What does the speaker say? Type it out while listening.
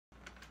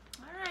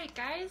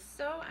Alright guys,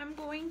 so I'm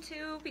going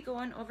to be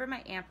going over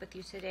my amp with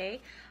you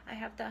today. I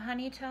have the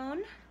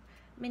Honeytone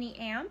mini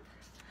amp.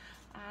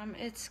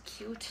 It's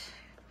cute.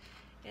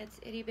 It's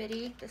itty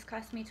bitty. This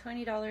cost me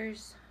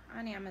 $20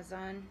 on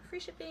Amazon.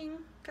 Free shipping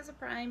because of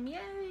Prime,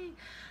 yay!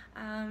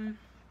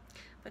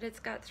 But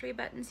it's got 3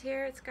 buttons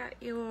here. It's got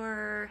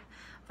your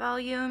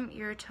volume,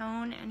 your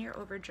tone, and your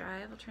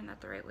overdrive. I'll turn that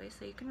the right way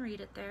so you can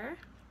read it there.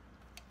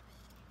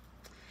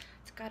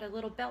 It's got a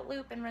little belt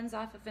loop and runs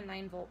off of a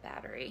 9-volt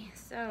battery.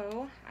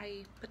 So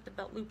I put the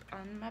belt loop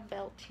on my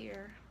belt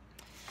here.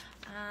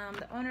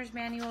 The owner's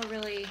manual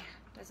really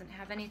doesn't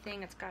have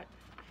anything. It's got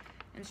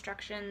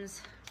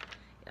instructions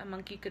a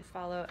monkey could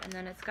follow, and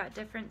then it's got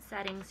different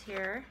settings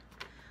here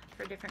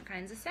for different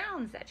kinds of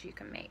sounds that you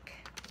can make.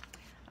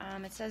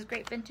 It says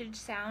great vintage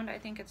sound. I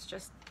think it's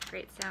just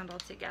great sound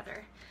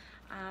altogether.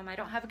 I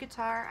don't have a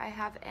guitar. I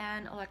have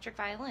an electric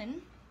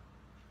violin,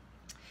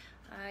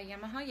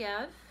 Yamaha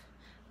YEV.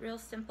 Real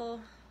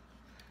simple.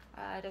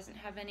 It doesn't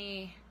have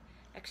any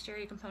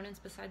exterior components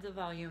besides a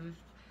volume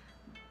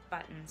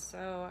button.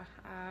 So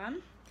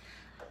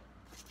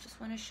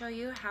just want to show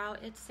you how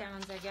it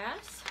sounds, I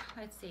guess.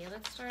 Let's see,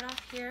 let's start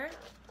off here.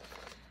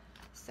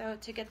 So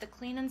to get the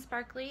clean and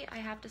sparkly, I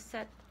have to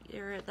set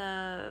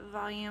the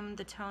volume,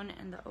 the tone,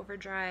 and the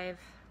overdrive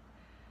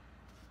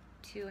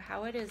to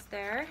how it is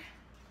there.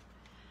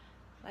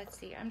 Let's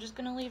see, I'm just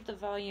gonna leave the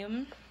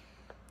volume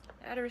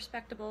at a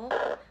respectable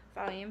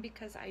volume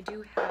because I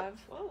do have,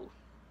 whoa,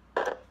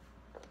 my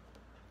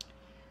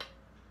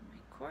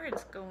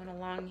cord's going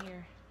along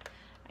here.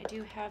 I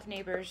do have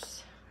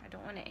neighbors. I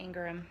don't want to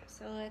anger them.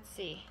 So let's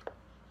see.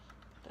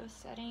 Those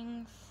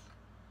settings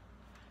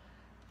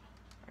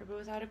are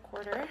both at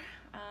 1/4.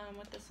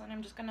 With this one,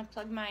 I'm just going to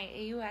plug my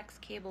AUX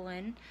cable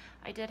in.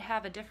 I did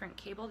have a different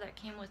cable that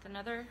came with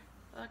another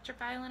electric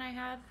violin I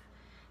have.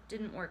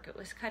 Didn't work. It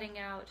was cutting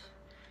out.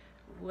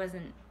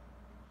 Wasn't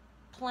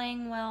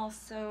playing well.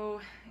 So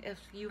if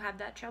you have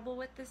that trouble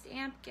with this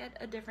amp, get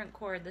a different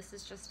cord. This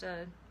is just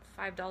a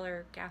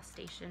 $5 gas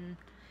station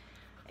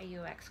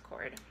AUX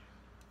cord.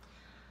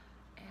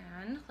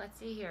 And let's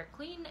see here,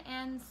 clean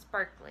and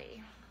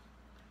sparkly.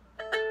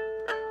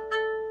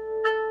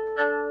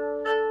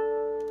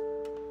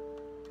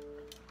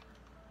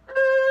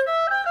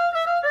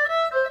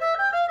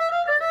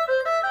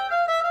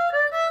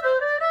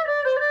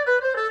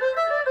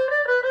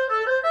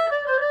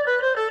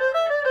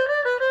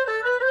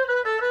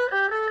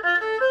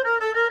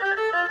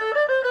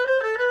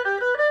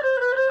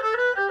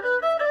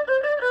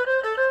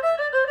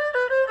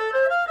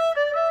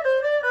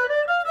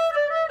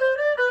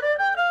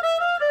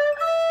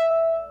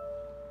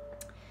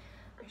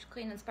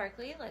 Clean and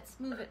sparkly. Let's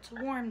move it to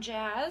warm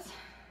jazz.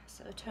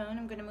 So tone,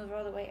 I'm going to move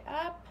all the way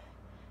up.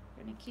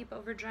 I'm going to keep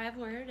overdrive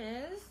where it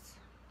is.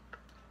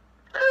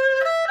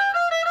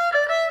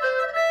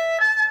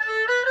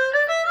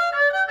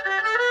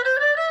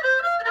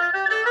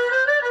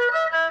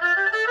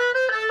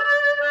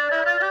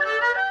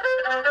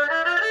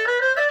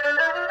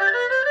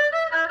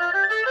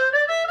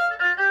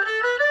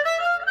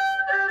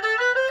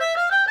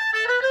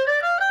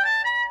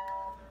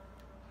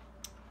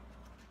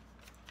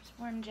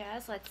 Warm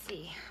jazz, let's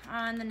see.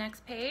 On the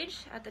next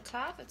page, at the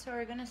top, that's where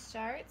we're gonna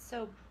start.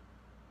 So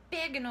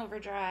big and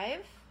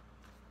overdrive,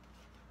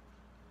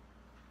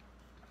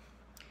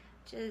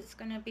 which is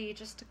gonna be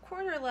just a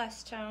 1/4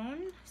 less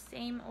tone.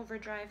 Same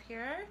overdrive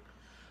here.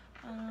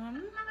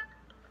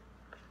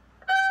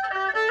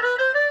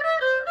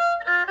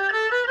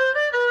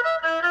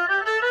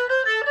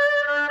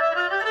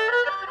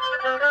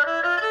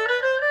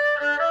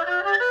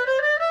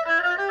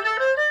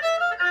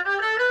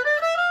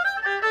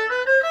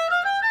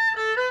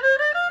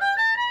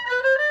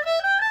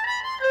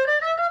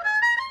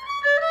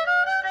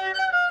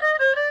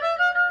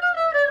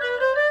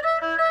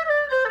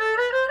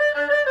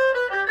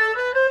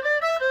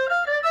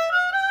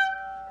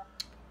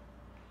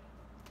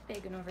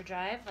 Big and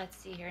overdrive. Let's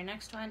see here.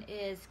 Next one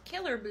is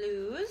Killer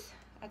Blues.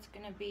 That's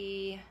going to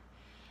be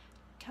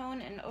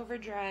tone and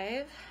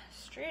overdrive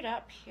straight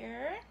up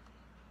here.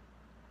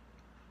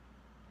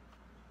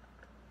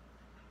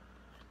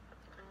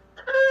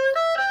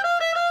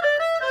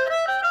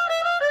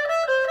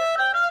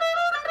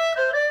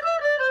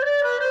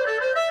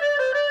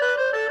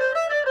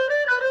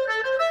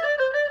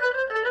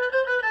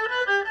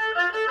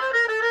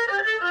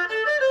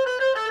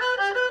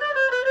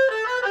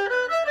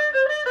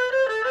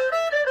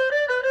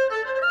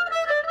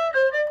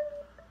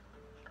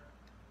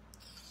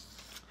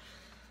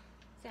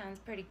 Sounds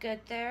pretty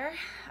good there.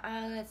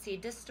 Let's see,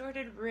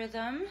 distorted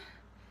rhythm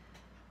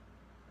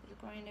is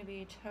going to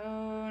be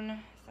tone.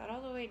 Is that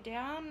all the way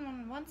down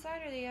on one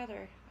side or the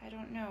other? I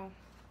don't know.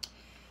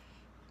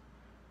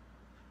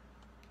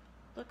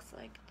 Looks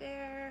like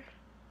there.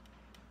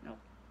 Nope.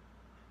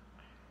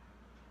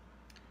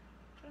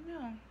 I don't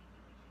know.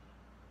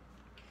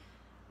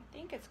 I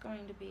think it's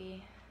going to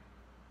be,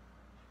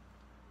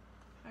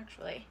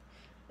 actually,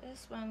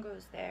 this one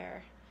goes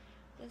there.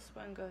 This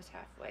one goes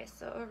halfway.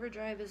 So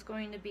overdrive is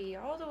going to be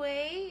all the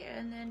way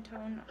and then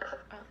tone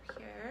up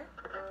here.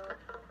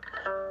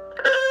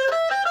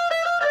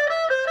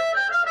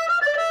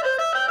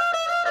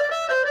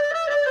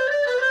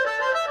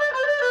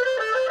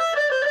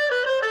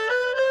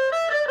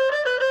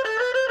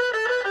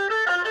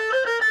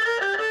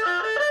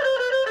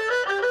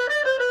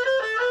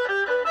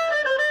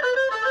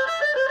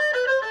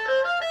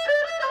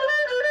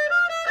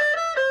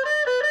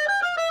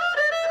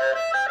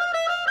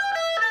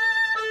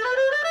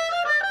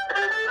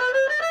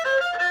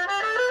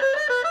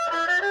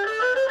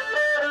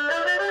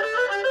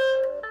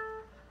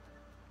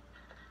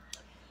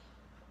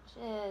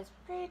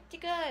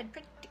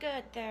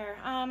 good there.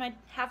 I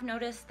have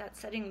noticed that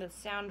setting the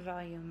sound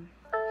volume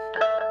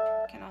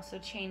can also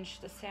change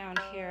the sound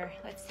here.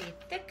 Let's see,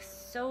 thick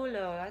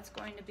solo, that's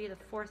going to be the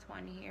fourth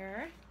one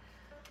here.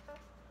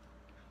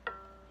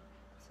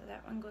 So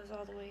that one goes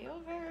all the way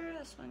over,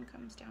 this one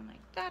comes down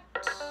like that.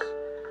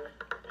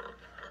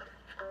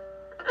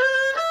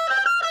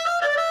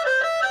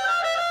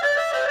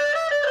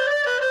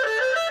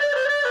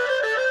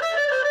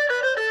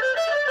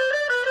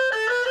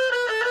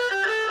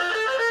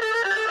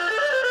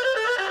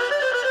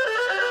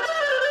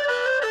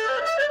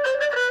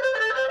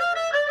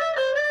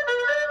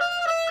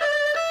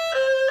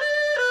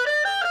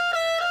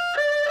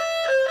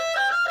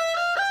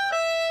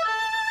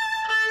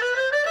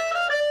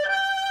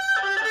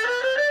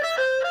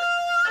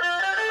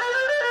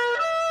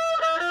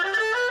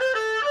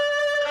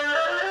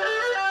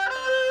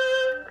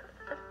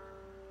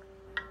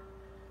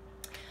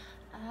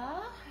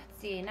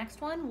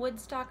 Next one,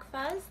 Woodstock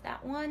Fuzz.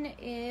 That one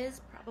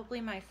is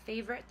probably my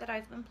favorite that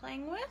I've been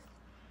playing with.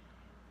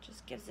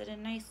 Just gives it a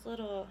nice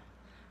little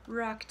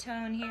rock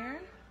tone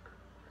here.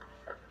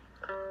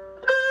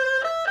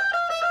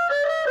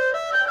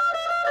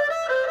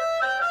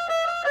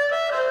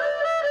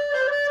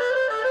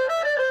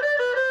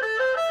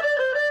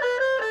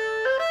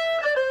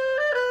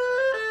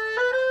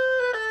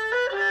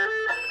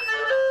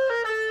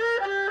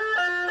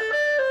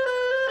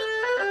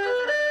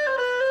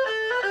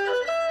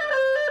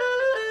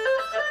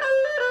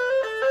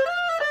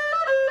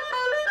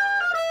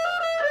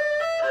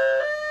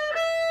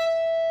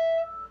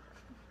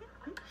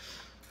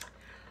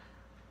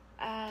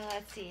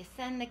 Let's see,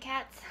 send the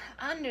cats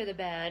under the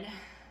bed.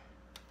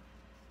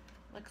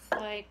 Looks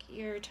like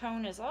your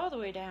tone is all the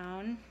way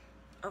down.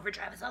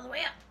 Overdrive is all the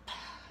way up.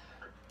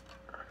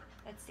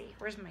 Let's see,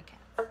 where's my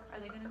cats? Are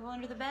they gonna go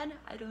under the bed?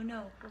 I don't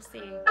know, we'll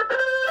see.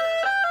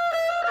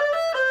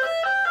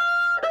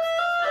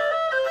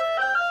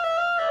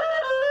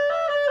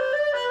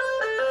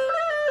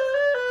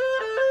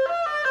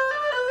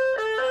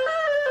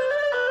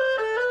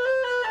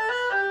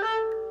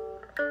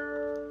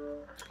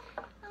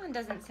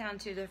 Doesn't sound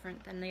too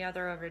different than the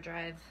other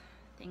overdrive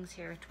things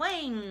here.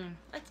 Twang!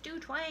 Let's do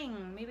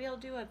twang. Maybe I'll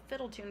do a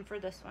fiddle tune for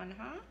this one,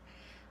 huh?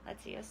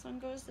 Let's see, this one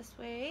goes this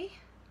way.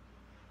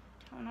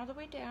 Tone all the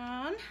way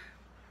down.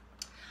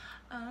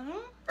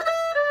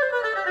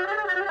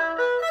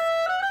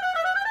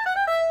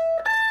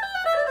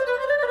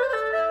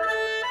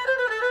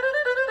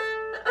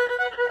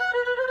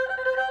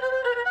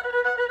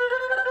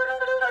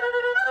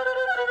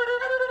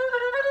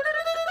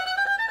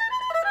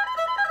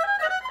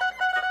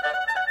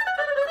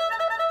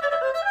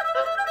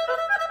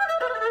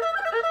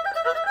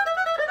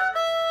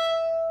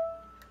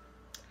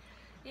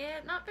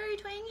 Not very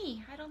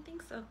twangy. I don't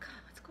think so.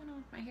 God, what's going on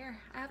with my hair?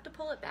 I have to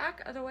pull it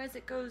back, otherwise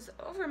it goes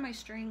over my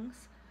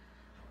strings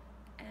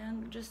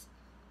and just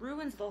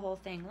ruins the whole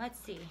thing. Let's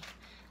see.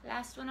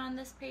 Last one on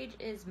this page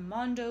is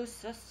Mondo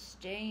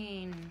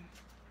Sustain.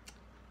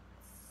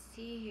 Let's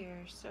see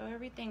here. So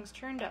everything's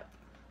turned up.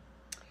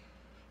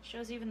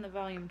 Shows even the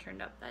volume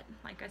turned up. But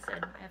like I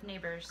said, I have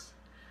neighbors.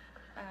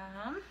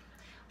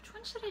 Which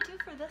one should I do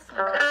for this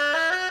one?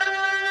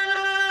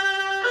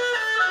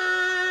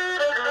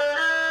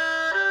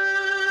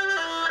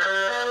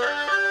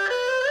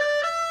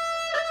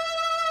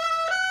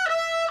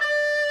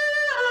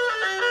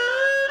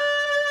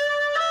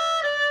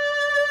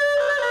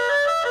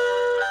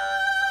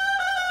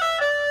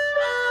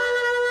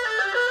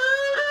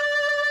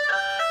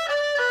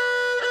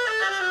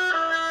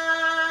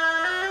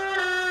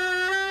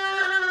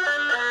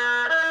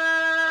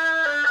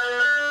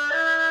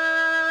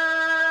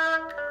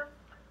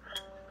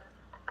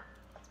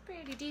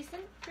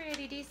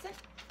 Pretty decent.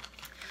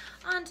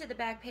 On to the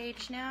back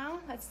page now.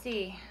 Let's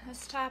see.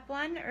 This top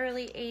one,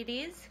 early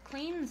 80s,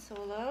 clean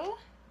solo.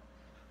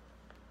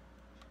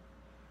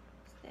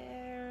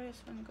 There,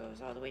 this one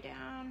goes all the way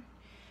down.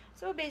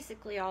 So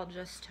basically all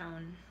just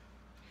tone.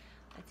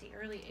 Let's see,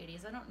 early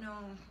 80s. I don't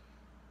know.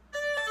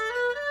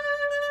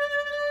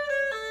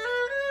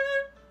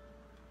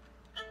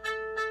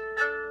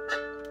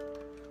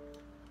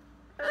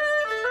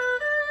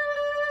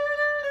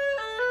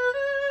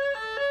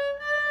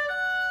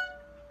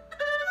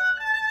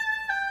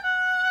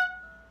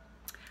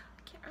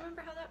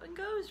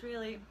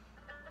 Really.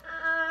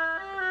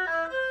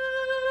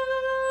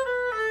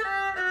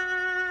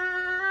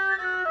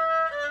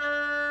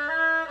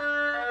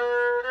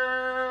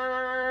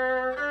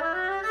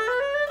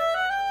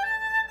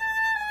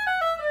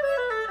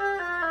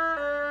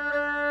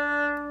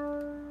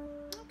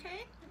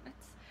 Okay,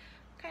 that's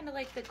kind of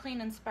like the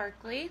clean and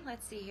sparkly.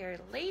 Let's see here,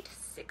 late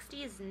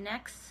 60s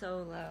neck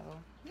solo.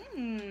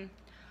 I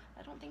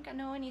don't think I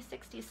know any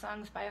 60s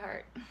songs by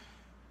heart.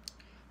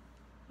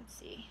 Let's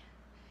see.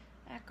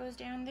 That goes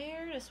down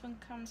there. This one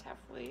comes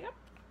halfway up.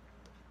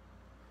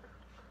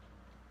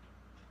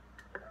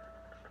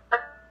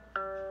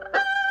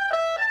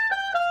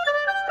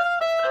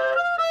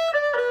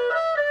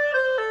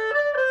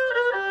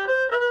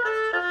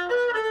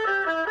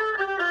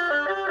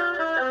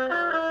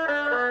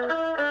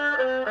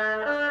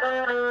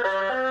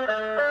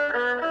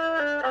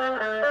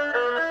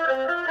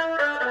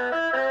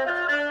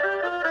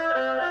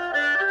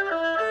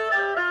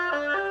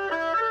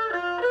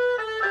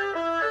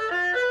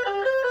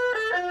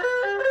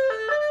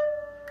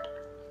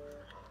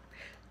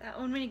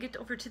 it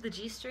over to the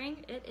G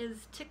string, it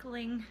is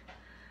tickling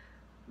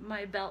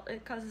my belt.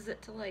 It causes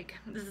it to like,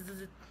 and it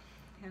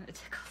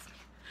tickles me.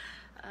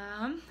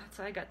 That's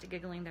why I got to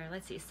giggling there.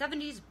 Let's see,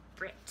 70s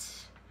Brit.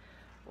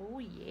 Oh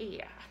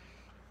yeah.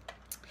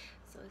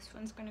 So this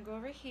one's gonna go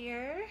over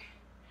here.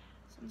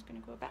 This one's gonna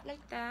go about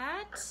like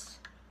that.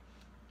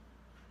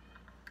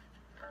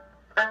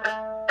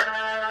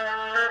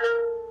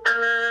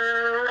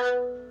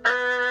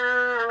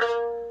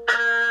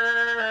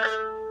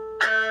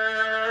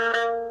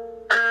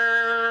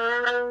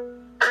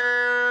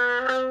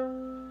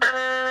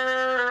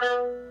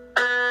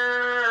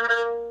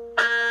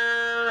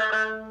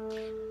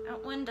 That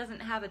one doesn't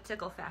have a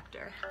tickle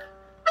factor.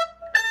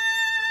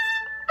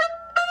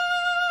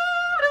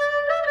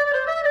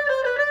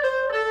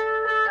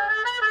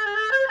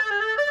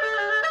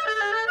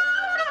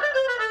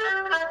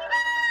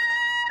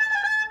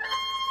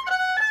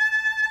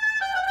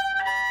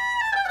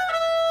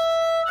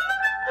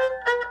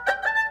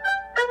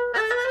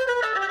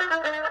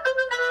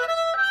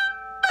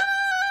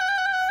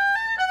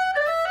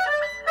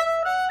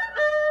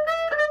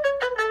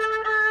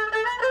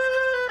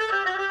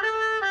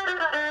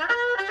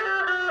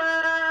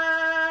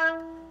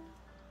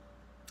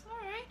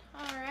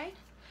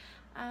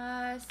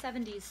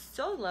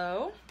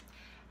 Solo.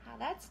 How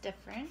that's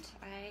different,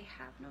 I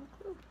have no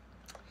clue.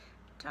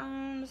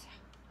 Tones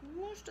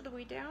most of the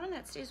way down,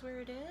 that stays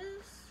where it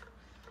is.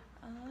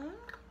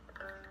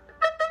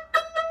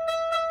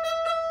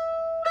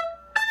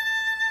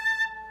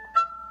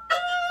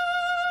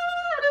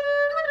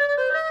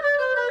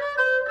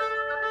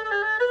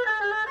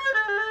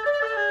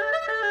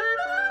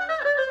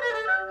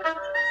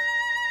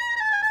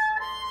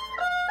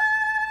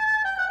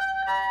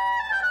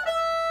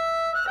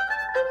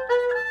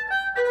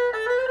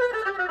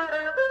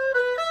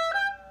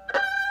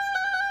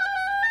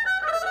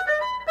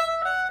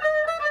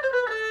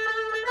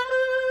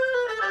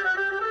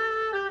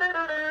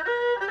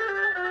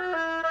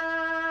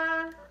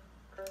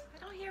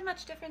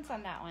 Difference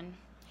on that one.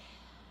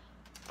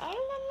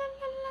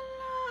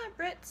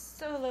 Brit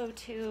solo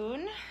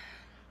tune.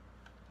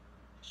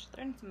 Should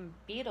learn some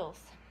Beatles.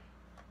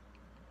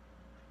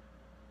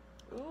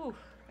 Ooh,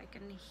 I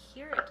can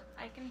hear it.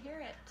 I can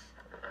hear it.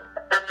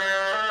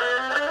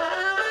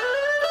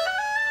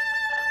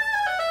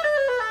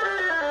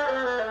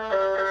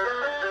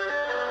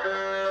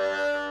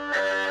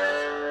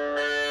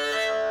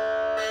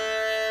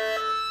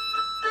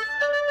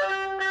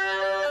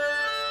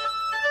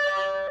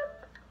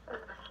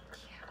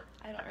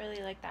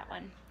 Like that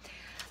one.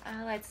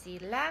 Let's see,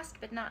 last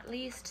but not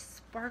least,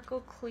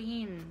 Sparkle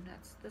Clean.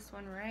 That's this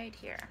one right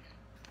here.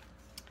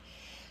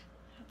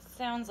 That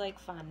sounds like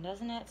fun,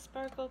 doesn't it?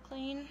 Sparkle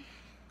Clean. It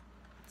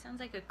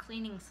sounds like a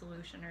cleaning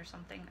solution or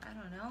something. I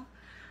don't know.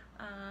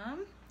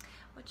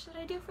 What should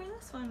I do for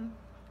this one?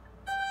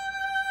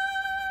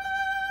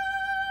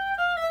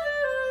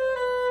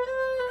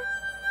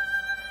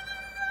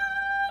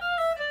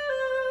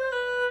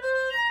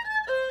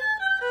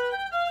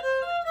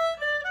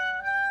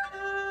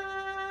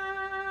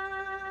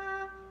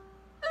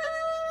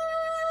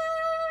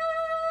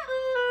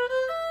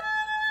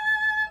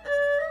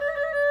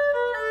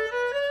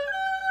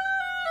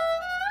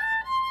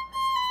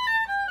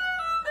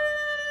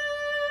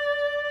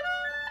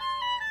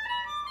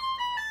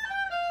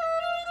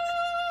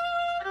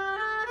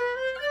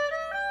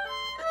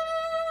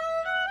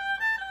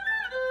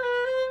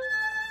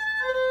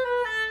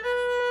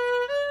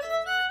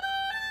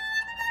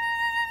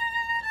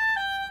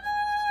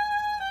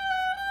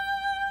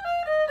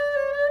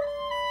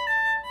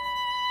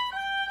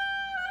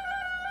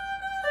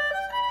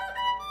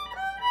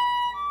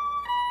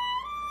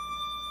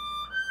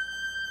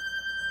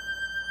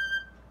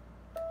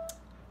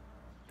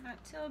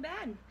 So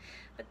bad,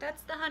 but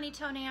that's the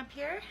Honeytone amp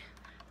here,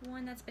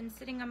 one that's been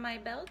sitting on my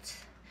belt.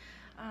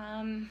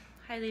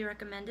 Highly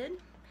recommended.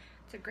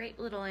 It's a great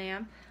little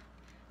amp,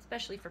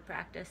 especially for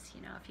practice,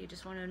 you know, if you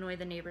just want to annoy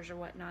the neighbors or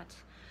whatnot.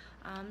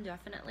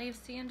 Definitely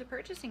see into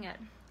purchasing it.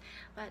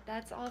 But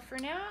that's all for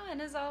now, and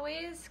as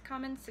always,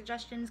 comments,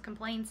 suggestions,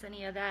 complaints,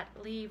 any of that,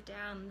 leave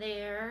down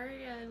there.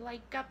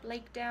 Like up,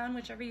 like down,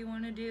 whichever you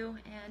want to do,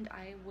 and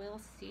I will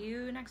see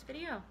you next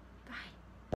video.